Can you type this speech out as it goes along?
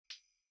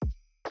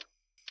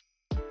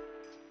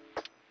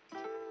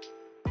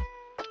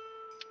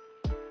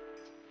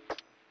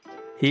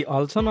He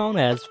also known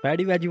as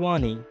Fede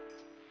Vigevani.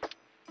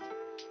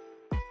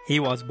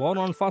 He was born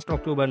on 1st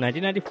October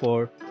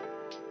 1994.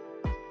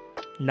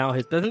 Now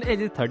his present age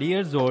is 30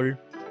 years old.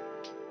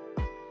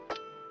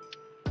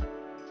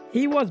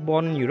 He was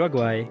born in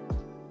Uruguay.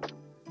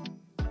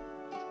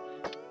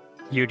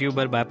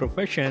 YouTuber by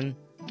profession.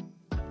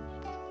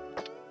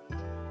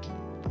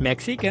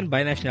 Mexican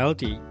by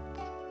nationality.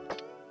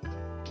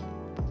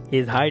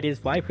 His height is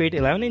 5 feet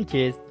 11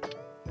 inches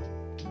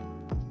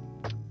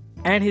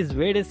and his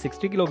weight is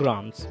 60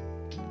 kilograms.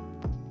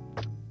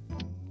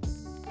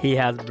 He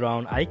has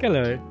brown eye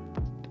color.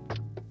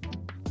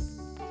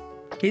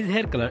 His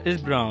hair color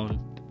is brown.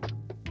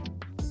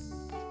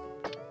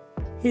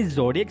 His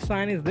zodiac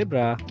sign is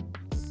Libra.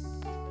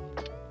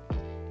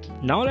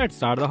 Now let's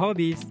start the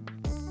hobbies.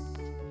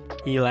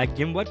 He likes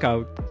gym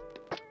workout,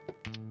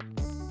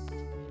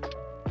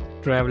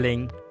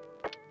 traveling.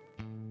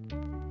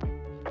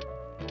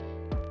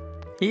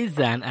 He is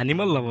an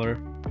animal lover.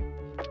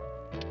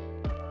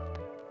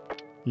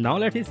 Now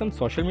let's see some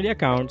social media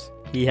accounts.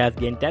 He has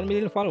gained 10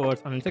 million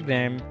followers on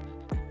Instagram.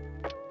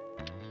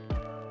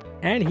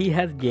 And he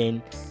has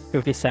gained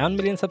 57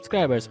 million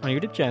subscribers on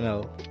YouTube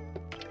channel.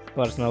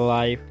 Personal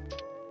life.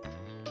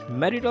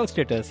 Marital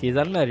status, he is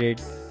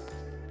unmarried.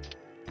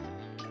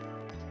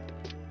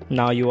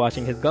 Now you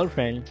watching his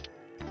girlfriend.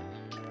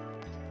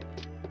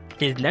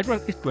 His net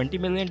worth is $20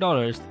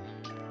 million.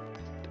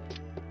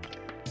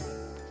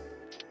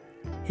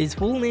 His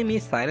full name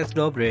is Cyrus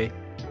Dobre.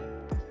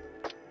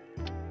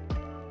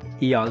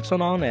 He also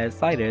known as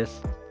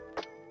Cyrus.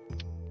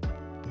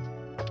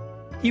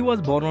 He was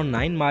born on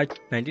 9 March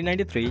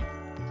 1993.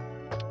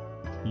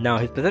 Now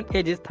his present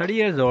age is 30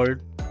 years old.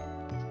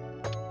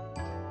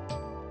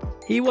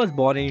 He was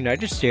born in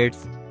United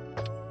States.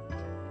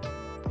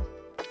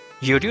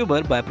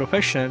 YouTuber by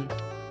profession.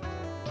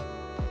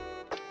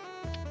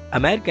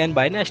 American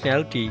by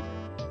nationality.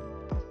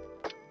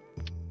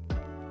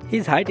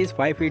 His height is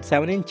 5 feet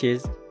 7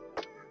 inches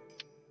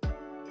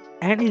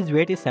and his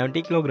weight is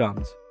 70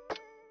 kilograms.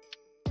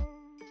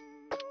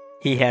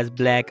 He has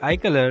black eye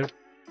color.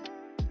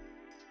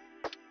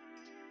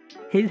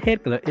 His hair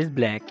color is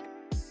black.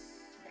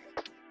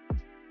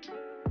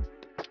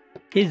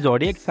 His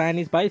zodiac sign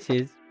is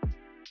Pisces.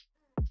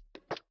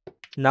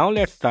 Now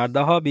let's start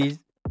the hobbies.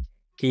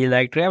 He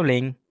likes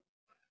traveling.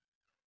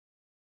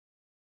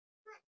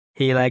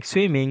 He likes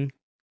swimming.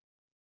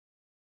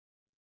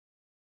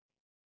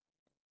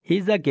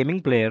 He's a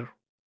gaming player.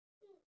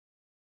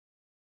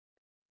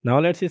 Now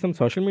let's see some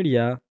social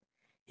media.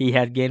 He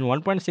has gained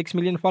 1.6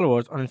 million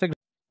followers on Instagram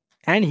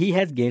and he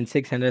has gained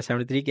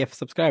 673k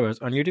subscribers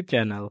on YouTube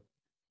channel.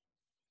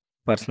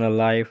 Personal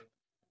life.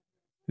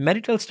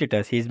 Marital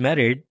status, he is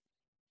married.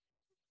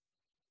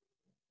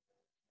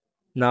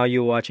 Now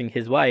you watching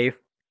his wife.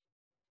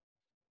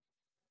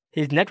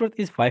 His net worth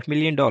is $5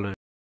 million.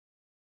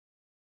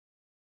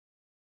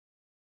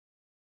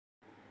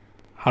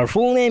 Her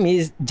full name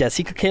is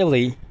Jessica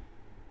Kaylee.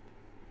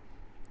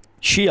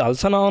 She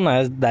also known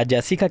as the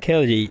Jessica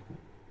Kaylee.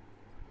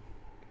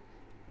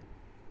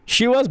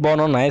 She was born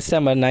on 9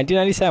 December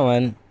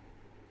 1997.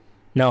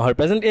 Now her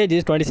present age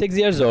is 26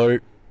 years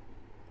old.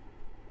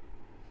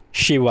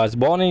 She was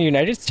born in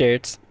United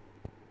States.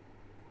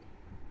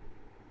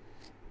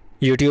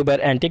 YouTuber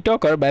and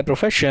TikToker by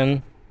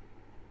profession.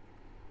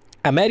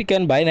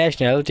 American by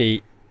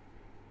nationality.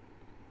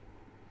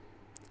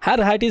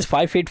 Her height is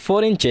 5 feet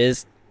 4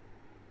 inches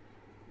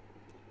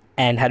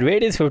and her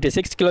weight is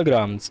 56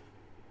 kilograms.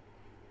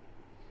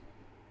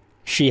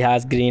 She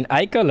has green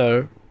eye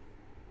color.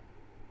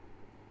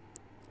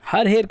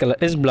 Her hair color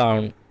is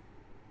blonde.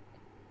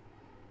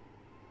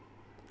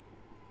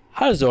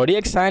 Her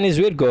zodiac sign is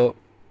Virgo.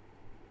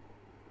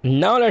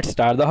 Now let's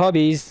start the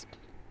hobbies.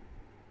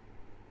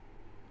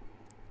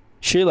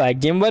 She likes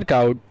gym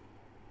workout,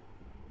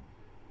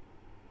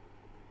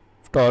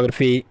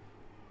 photography,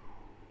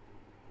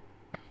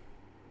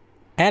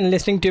 and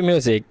listening to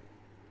music.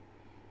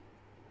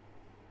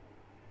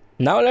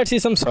 Now let's see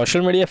some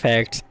social media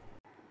facts.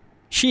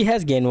 She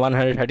has gained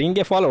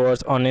 113k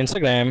followers on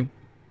Instagram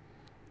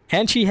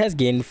and she has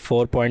gained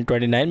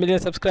 4.29 million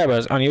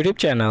subscribers on YouTube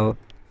channel.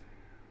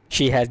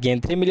 She has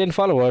gained 3 million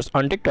followers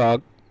on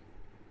TikTok.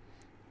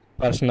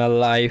 Personal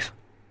life.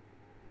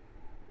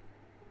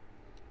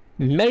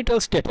 Marital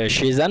status,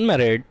 she is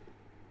unmarried.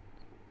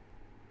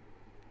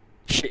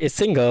 She is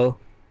single.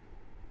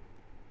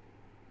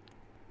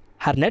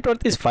 Her net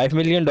worth is $5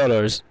 million.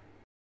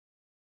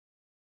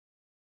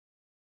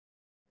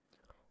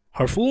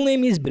 Her full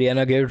name is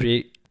Brianna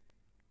Guidry.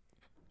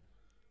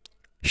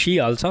 She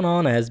also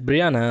known as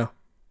Brianna.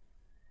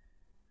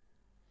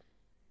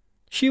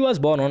 She was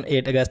born on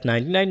 8 August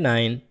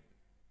 1999.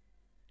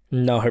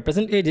 Now her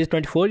present age is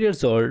 24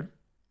 years old.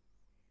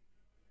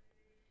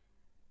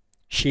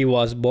 She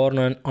was born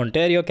in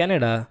Ontario,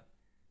 Canada.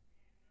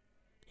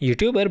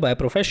 YouTuber by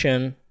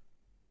profession.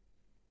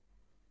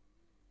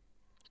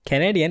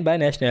 Canadian by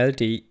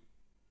nationality.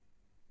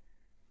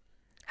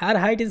 Her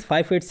height is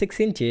 5 feet 6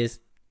 inches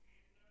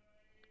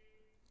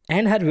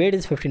and her weight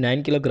is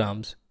 59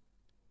 kilograms.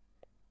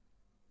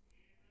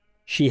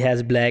 She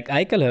has black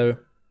eye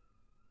color.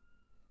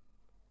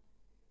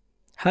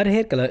 Her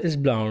hair color is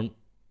blonde.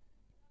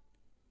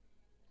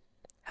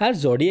 Her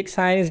zodiac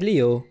sign is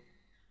Leo.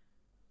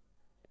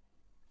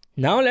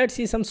 Now let's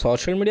see some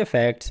social media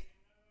facts.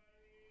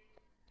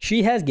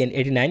 She has gained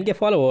 89k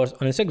followers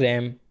on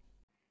Instagram.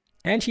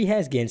 And she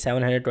has gained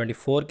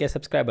 724k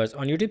subscribers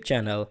on YouTube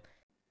channel.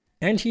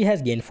 And she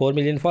has gained 4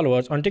 million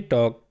followers on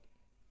TikTok.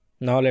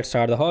 Now let's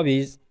start the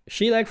hobbies.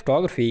 She likes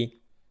photography,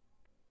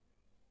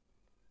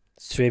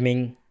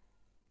 swimming,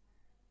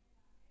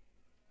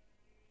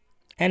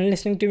 and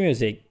listening to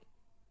music.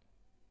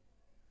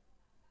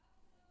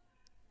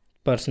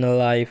 Personal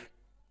life.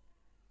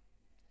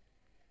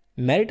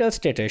 Marital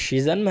status, she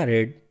is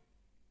unmarried.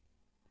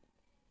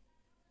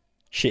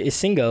 She is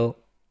single.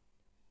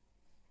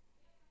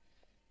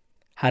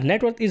 Her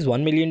net worth is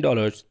 $1 million.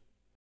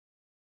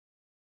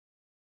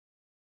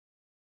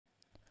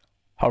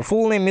 Her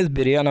full name is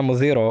Brianna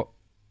Mizura.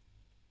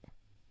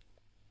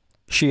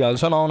 She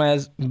also known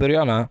as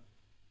Brianna.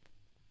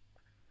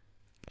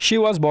 She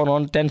was born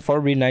on 10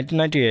 February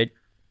 1998.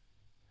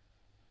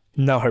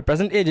 Now her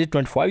present age is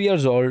 25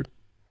 years old.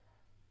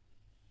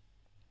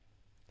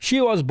 She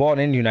was born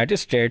in United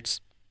States.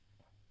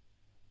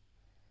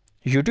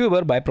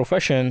 YouTuber by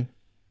profession.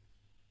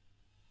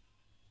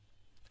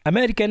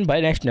 American by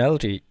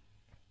nationality.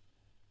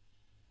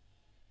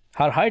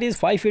 Her height is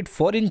 5 feet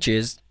 4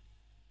 inches.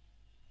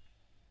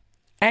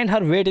 And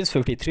her weight is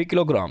 53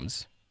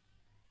 kilograms.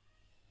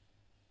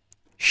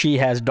 She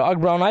has dark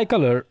brown eye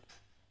color.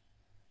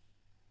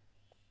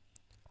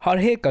 Her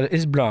hair color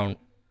is brown.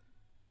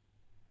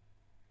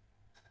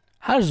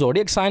 Her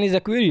zodiac sign is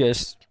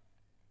Aquarius.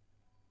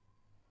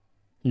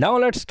 Now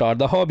let's start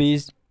the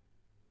hobbies.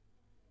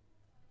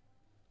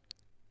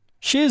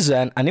 She is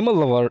an animal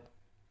lover.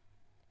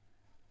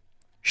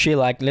 She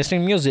likes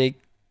listening music,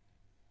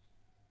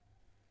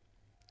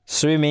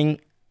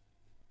 swimming.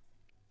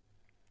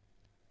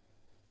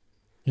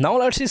 Now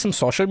let's see some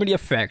social media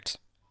facts.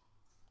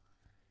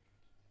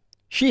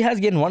 She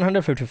has gained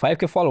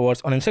 155k followers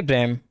on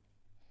Instagram.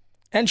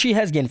 And she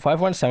has gained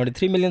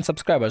 5.73 million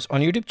subscribers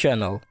on YouTube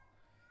channel.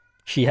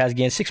 She has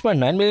gained 6.9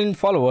 million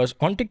followers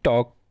on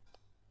TikTok.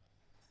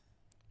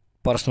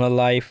 Personal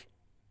life.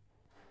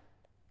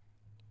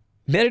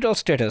 Marital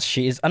status,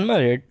 she is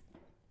unmarried.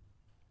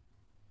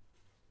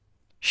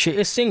 She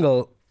is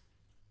single.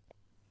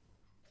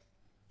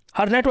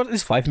 Her net worth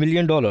is $5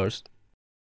 million.